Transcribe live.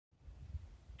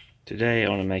Today I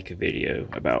want to make a video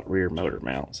about rear motor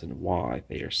mounts and why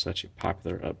they are such a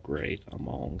popular upgrade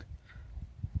among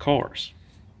cars.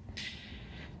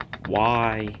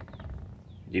 Why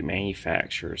do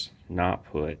manufacturers not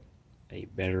put a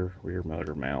better rear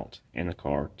motor mount in the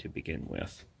car to begin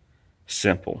with?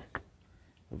 Simple.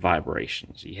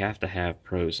 Vibrations. You have to have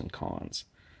pros and cons.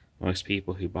 Most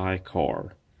people who buy a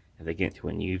car, if they get into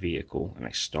a new vehicle and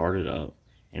they start it up,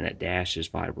 and that dash is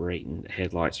vibrating, the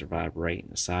headlights are vibrating,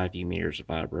 the side view mirrors are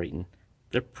vibrating,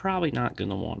 they're probably not going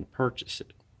to want to purchase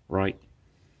it, right?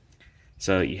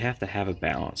 So you have to have a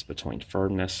balance between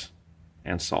firmness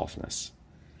and softness.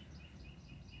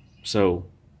 So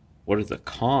what are the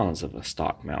cons of a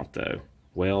stock mount though?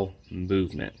 Well,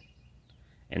 movement.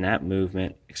 And that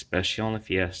movement, especially on the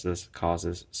Fiestas,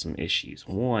 causes some issues.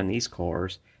 One, these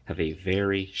cars have a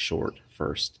very short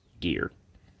first gear.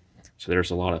 So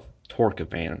there's a lot of torque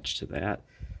advantage to that,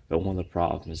 but one of the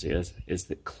problems is that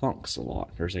it clunks a lot.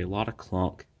 There's a lot of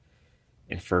clunk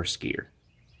in first gear,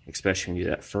 especially when you do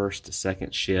that first to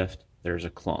second shift. There's a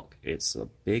clunk. It's a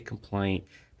big complaint.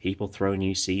 People throw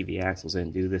new CV axles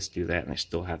in, do this, do that, and they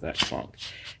still have that clunk.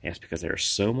 And it's because there's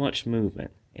so much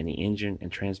movement in the engine and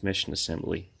transmission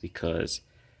assembly because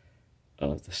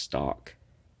of the stock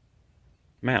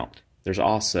mount. There's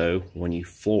also, when you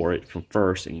floor it from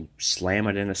first and you slam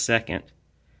it in a second,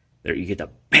 there you get the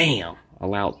bam, a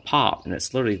loud pop, and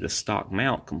it's literally the stock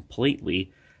mount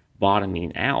completely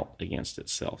bottoming out against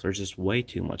itself. There's just way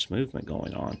too much movement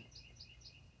going on,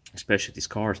 especially if these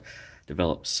cars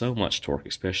develop so much torque,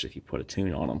 especially if you put a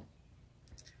tune on them.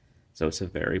 So it's a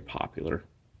very popular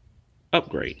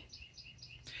upgrade.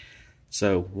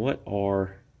 So what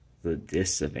are the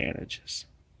disadvantages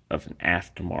of an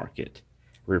aftermarket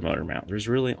rear motor mount? There's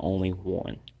really only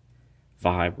one: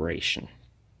 vibration.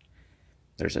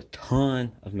 There's a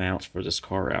ton of mounts for this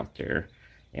car out there.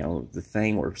 You know, the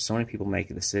thing where so many people make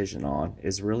a decision on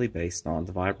is really based on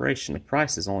the vibration. The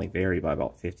prices only vary by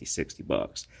about 50, 60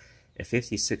 bucks. If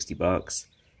 50, 60 bucks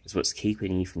is what's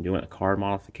keeping you from doing a car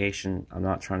modification, I'm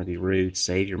not trying to be rude.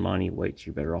 Save your money, wait till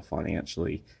you're better off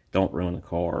financially. Don't ruin the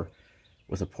car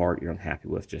with a part you're unhappy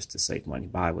with just to save money.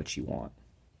 Buy what you want.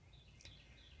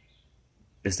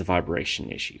 It's the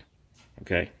vibration issue.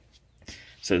 Okay?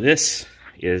 So this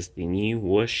is the new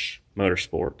Whoosh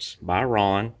Motorsports by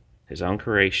Ron, his own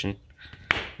creation,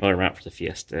 motor mount for the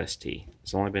Fiesta ST.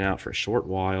 It's only been out for a short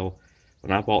while.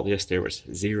 When I bought this, there was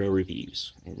 0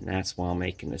 reviews, and that's why I'm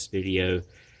making this video.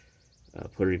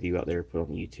 Put a review out there, put it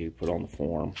on YouTube, put it on the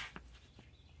forum.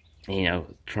 You know,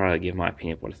 try to give my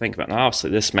opinion of what I think about it. Now,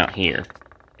 obviously, this mount here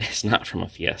is not from a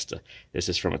Fiesta. This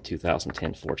is from a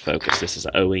 2010 Ford Focus. This is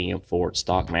an OEM Ford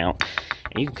stock mount,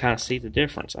 and you can kind of see the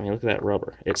difference. I mean, look at that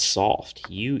rubber. It's soft.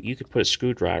 You could put a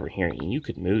screwdriver here, and you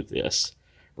could move this,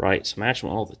 right? So imagine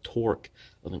what all the torque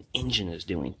of an engine is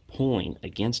doing, pulling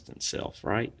against itself,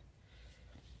 right?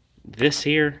 This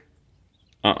here,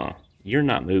 you're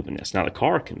not moving this. Now, the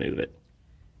car can move it.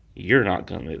 You're not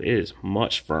going to move it. It is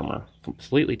much firmer,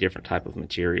 completely different type of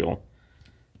material.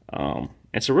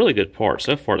 It's a really good part.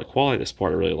 So far, the quality of this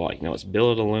part I really like. You know, it's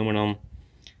billet aluminum.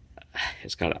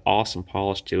 It's got an awesome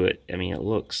polish to it. I mean, it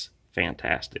looks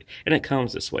fantastic. And it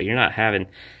comes this way. You're not having,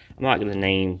 I'm not going to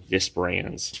name this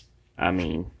brands, I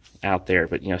mean, out there,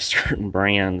 but, you know, certain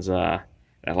brands that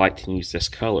like to use this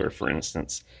color, for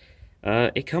instance,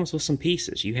 it comes with some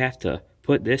pieces. You have to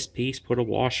put this piece, put a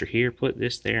washer here, put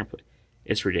this there, and put,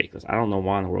 it's ridiculous. I don't know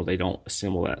why in the world they don't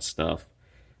assemble that stuff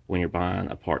when you're buying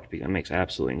a part to be. That makes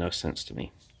absolutely no sense to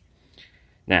me.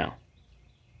 Now,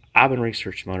 I've been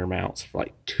researching motor mounts for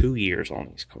like 2 years on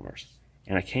these cars,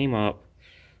 and I came up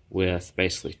with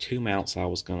basically 2 mounts I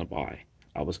was going to buy.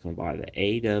 I was going to buy the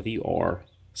AWR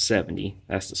 70.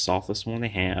 That's the softest one they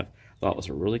have. I thought it was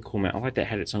a really cool mount. I like that it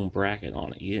had its own bracket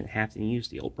on it. You didn't have to use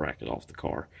the old bracket off the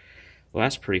car. Well,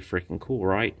 that's pretty freaking cool,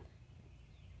 right?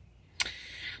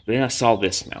 But then I saw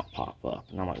this mount pop up,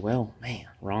 and I'm like, well, man,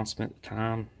 Ron spent the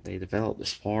time. They developed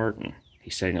this part, and he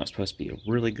said, you know, it's supposed to be a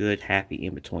really good, happy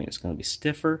in-between. It's going to be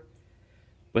stiffer,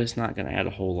 but it's not going to add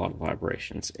a whole lot of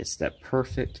vibrations. It's that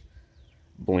perfect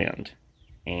blend.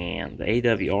 And the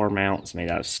AWR mount is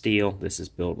made out of steel. This is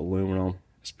built aluminum.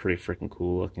 It's pretty freaking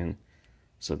cool looking.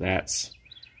 So that's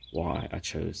why I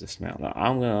chose this mount. Now,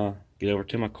 I'm going to get over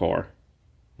to my car.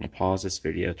 I'm going to pause this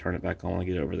video, turn it back on, and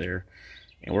get over there.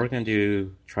 And we're going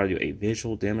to try to do a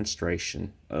visual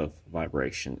demonstration of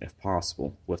vibration, if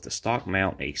possible, with the stock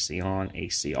mount AC on,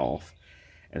 AC off.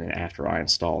 And then after I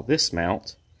install this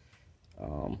mount,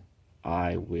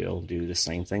 I will do the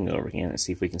same thing over again and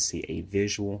see if we can see a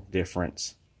visual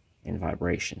difference in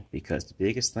vibration. Because the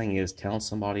biggest thing is telling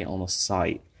somebody on the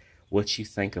site what you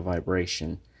think of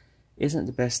vibration isn't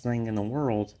the best thing in the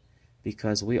world,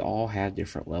 because we all have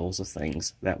different levels of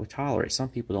things that we tolerate. Some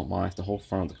people don't mind if the whole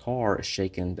front of the car is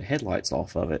shaking the headlights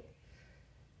off of it.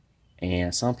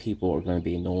 And some people are going to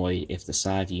be annoyed if the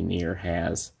side view mirror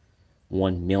has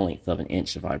 1/1,000,000 of an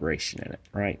inch of vibration in it,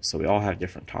 right? So we all have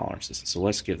different tolerances. So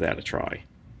let's give that a try.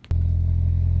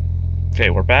 Okay,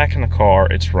 we're back in the car.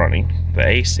 It's running. The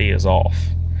AC is off.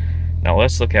 Now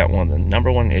let's look at one of the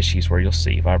 #1 issues where you'll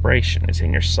see vibration. It's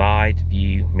in your side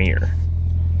view mirror.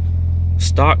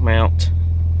 Stock mount,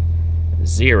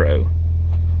 0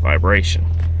 vibration.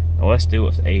 Now let's do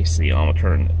it with AC. I'm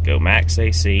going to go max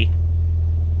AC.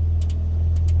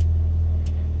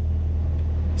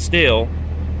 Still,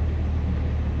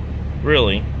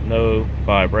 really no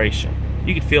vibration.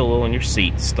 You can feel a little in your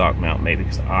seat, stock mount maybe,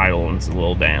 because the idling's a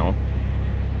little down,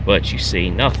 but you see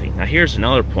nothing. Now here's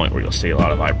another point where you'll see a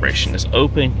lot of vibration, is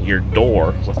open your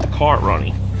door with the car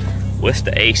running with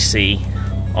the AC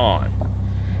on.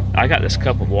 I got this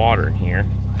cup of water in here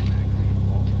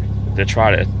to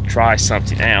try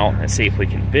something out and see if we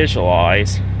can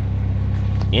visualize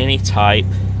any type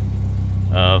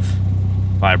of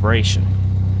vibration.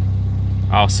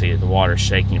 I'll see the water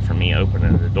shaking from me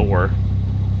opening the door,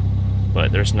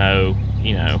 but there's no,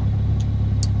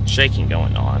 shaking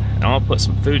going on. And I'm gonna put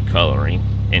some food coloring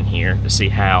in here to see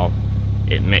how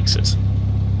it mixes.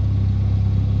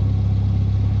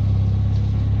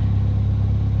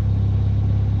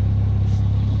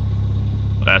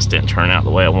 Well, that didn't turn out the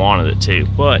way I wanted it to,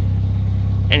 but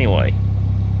anyway,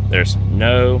 there's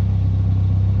no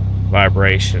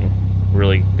vibration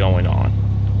really going on.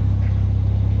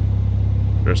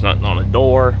 There's nothing on the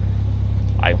door.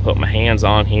 I can put my hands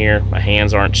on here. My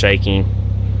hands aren't shaking.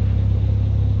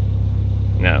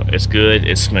 No, it's good,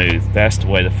 it's smooth. That's the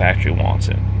way the factory wants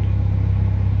it.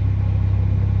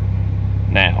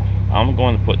 Now, I'm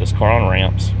going to put this car on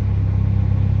ramps.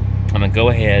 I'm going to go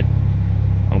ahead.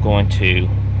 I'm going to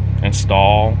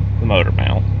install the motor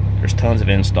mount. There's tons of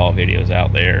install videos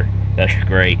out there that are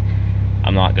great.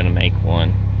 I'm not going to make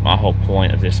one. My whole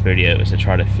point of this video is to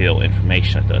try to fill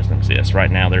information that doesn't exist. Right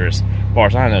now, there's, as far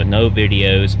as I know, no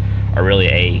videos are really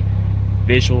a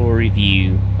visual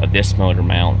review of this motor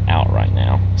mount out right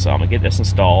now. So I'm gonna get this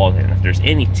installed, and if there's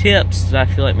any tips that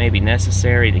I feel like may be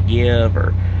necessary to give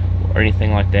or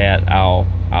anything like that, I'll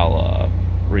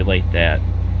relate that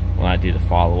when I do the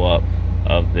follow-up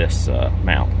of this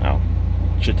mount. Now,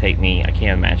 it should take me, I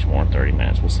can't imagine, more than 30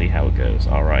 minutes. We'll see how it goes.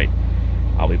 All right,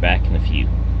 I'll be back in a few.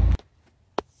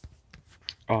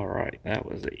 Alright, that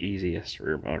was the easiest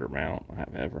rear motor mount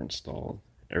I've ever installed.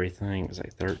 Everything was a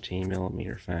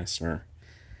 13mm fastener.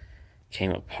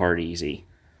 Came apart easy,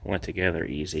 went together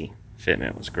easy.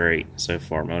 Fitment was great. So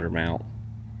far, motor mount,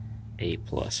 A+.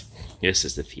 This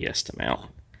is the Fiesta mount.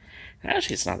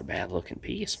 Actually, it's not a bad looking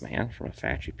piece, man, from a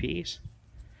factory piece.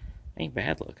 Ain't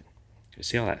bad looking. You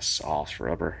see all that soft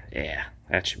rubber? Yeah,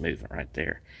 that's your movement right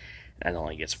there. That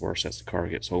only gets worse as the car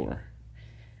gets older.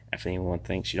 If anyone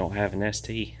thinks you don't have an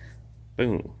ST,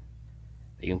 boom,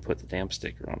 they can put the damn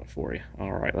sticker on it for you.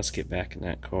 Alright, let's get back in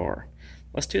that car.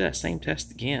 Let's do that same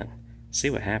test again. See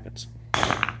what happens.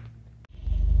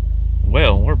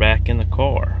 Well, we're back in the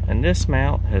car, and this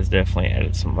mount has definitely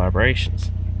added some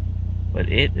vibrations, but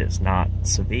it is not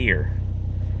severe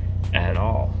at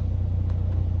all.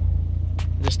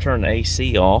 Just turn the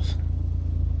AC off.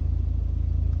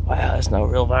 Wow, there's no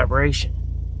real vibration.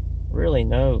 Really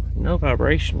no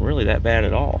vibration really that bad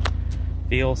at all.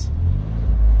 Feels,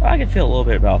 I can feel a little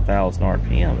bit about 1,000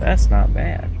 RPM. That's not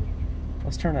bad.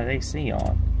 Let's turn that AC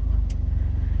on.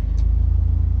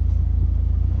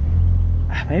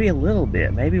 Maybe a little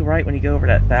bit. Maybe right when you go over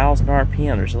that 1,000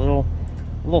 RPM, there's a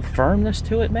little firmness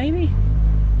to it. Maybe.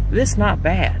 This is not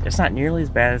bad. It's not nearly as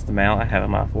bad as the mount I have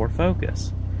in my Ford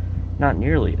Focus. Not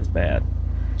nearly as bad.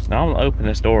 Now I'm gonna open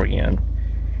this door again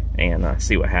and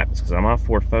see what happens, because on my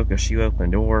Ford Focus, you open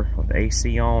the door with the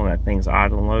AC on, that thing's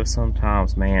idling low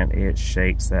sometimes, man, it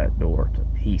shakes that door to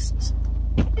pieces.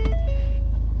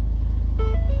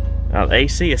 Now the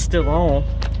AC is still on,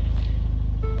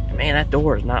 and man, that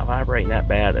door is not vibrating that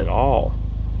bad at all.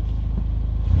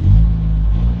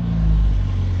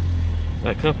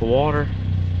 That cup of water,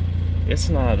 it's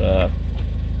not,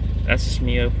 that's just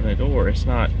me opening the door. It's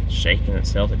not shaking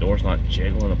itself, the door's not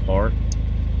jiggling apart.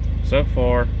 So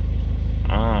far,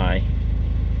 I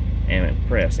am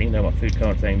impressed. Even though my food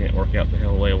coloring thing didn't work out the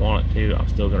hell the way I want it to, I'm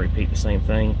still going to repeat the same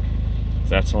thing, because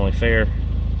that's only fair.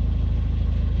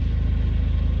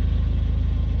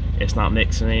 It's not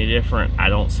mixing any different. I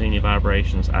don't see any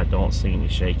vibrations. I don't see any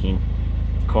shaking.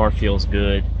 The car feels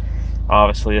good.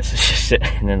 Obviously, this is just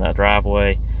sitting in the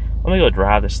driveway. Let me go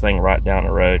drive this thing right down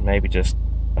the road, maybe just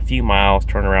a a few miles,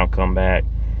 turn around, come back,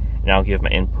 and I'll give my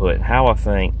input and how I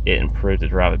think it improved the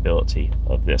drivability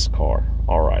of this car.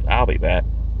 All right, I'll be back.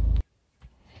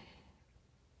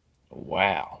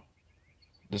 Wow.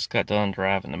 Just got done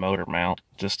driving the motor mount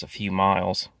just a few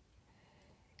miles,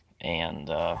 and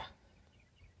I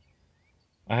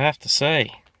have to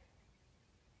say,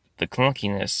 the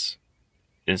clunkiness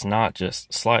is not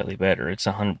just slightly better, it's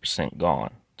 100%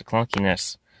 gone. The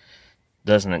clunkiness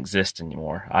doesn't exist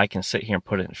anymore. I can sit here and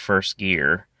put it in first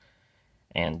gear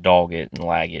and dog it and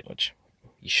lag it, which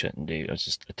you shouldn't do. It's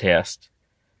just a test.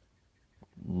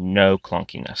 No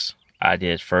clunkiness. I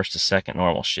did first to second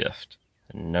normal shift.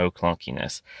 No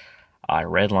clunkiness. I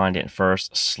redlined it in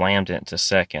first, slammed it into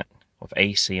second with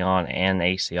AC on and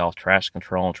AC off, traction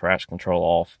control and traction control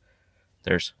off.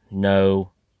 There's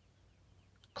no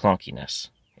clunkiness.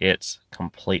 It's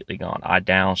completely gone. I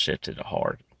downshifted it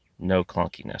hard. No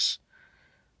clunkiness.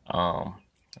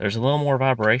 There's a little more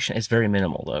vibration. It's very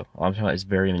minimal though. I'm talking about it's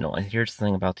very minimal. And here's the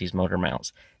thing about these motor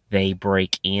mounts. They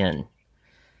break in.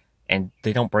 And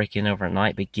they don't break in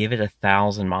overnight, but give it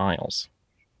 1,000 miles.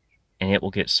 And it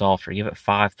will get softer. Give it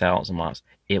 5,000 miles.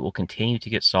 It will continue to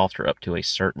get softer up to a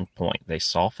certain point. They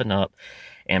soften up.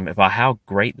 And by how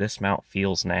great this mount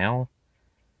feels now,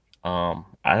 I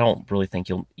don't really think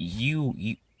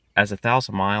you as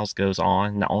 1,000 miles goes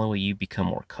on, not only will you become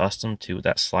more accustomed to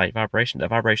that slight vibration, that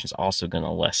vibration is also going to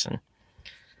lessen.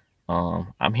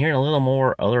 I'm hearing a little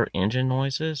more other engine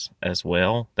noises as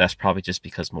well. That's probably just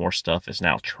because more stuff is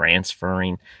now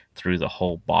transferring through the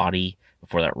whole body.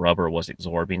 Before, that rubber was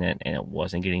absorbing it and it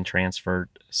wasn't getting transferred.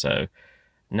 So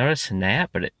noticing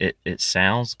that, but it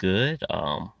sounds good.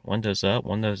 Windows up,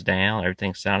 windows down,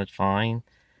 everything sounded fine.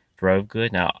 Drove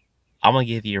good. Now, I'm going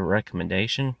to give you a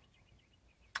recommendation.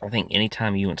 I think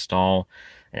anytime you install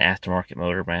an aftermarket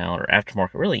motor mount or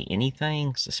aftermarket, really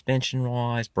anything,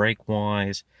 suspension-wise,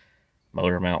 brake-wise,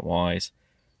 motor mount-wise,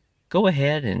 go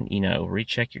ahead and,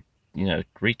 recheck your,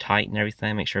 retighten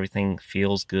everything, make sure everything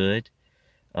feels good.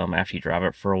 After you drive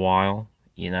it for a while,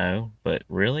 but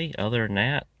really, other than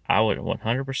that, I would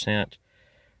 100%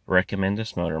 recommend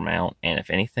this motor mount. And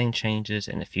if anything changes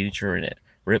in the future and it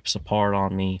rips apart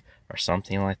on me or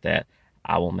something like that,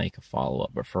 I will make a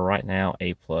follow-up. But for right now,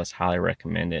 A+, highly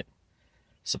recommend it.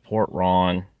 Support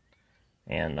Ron,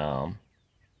 and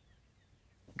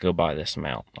go buy this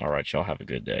mount. All right, y'all have a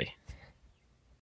good day.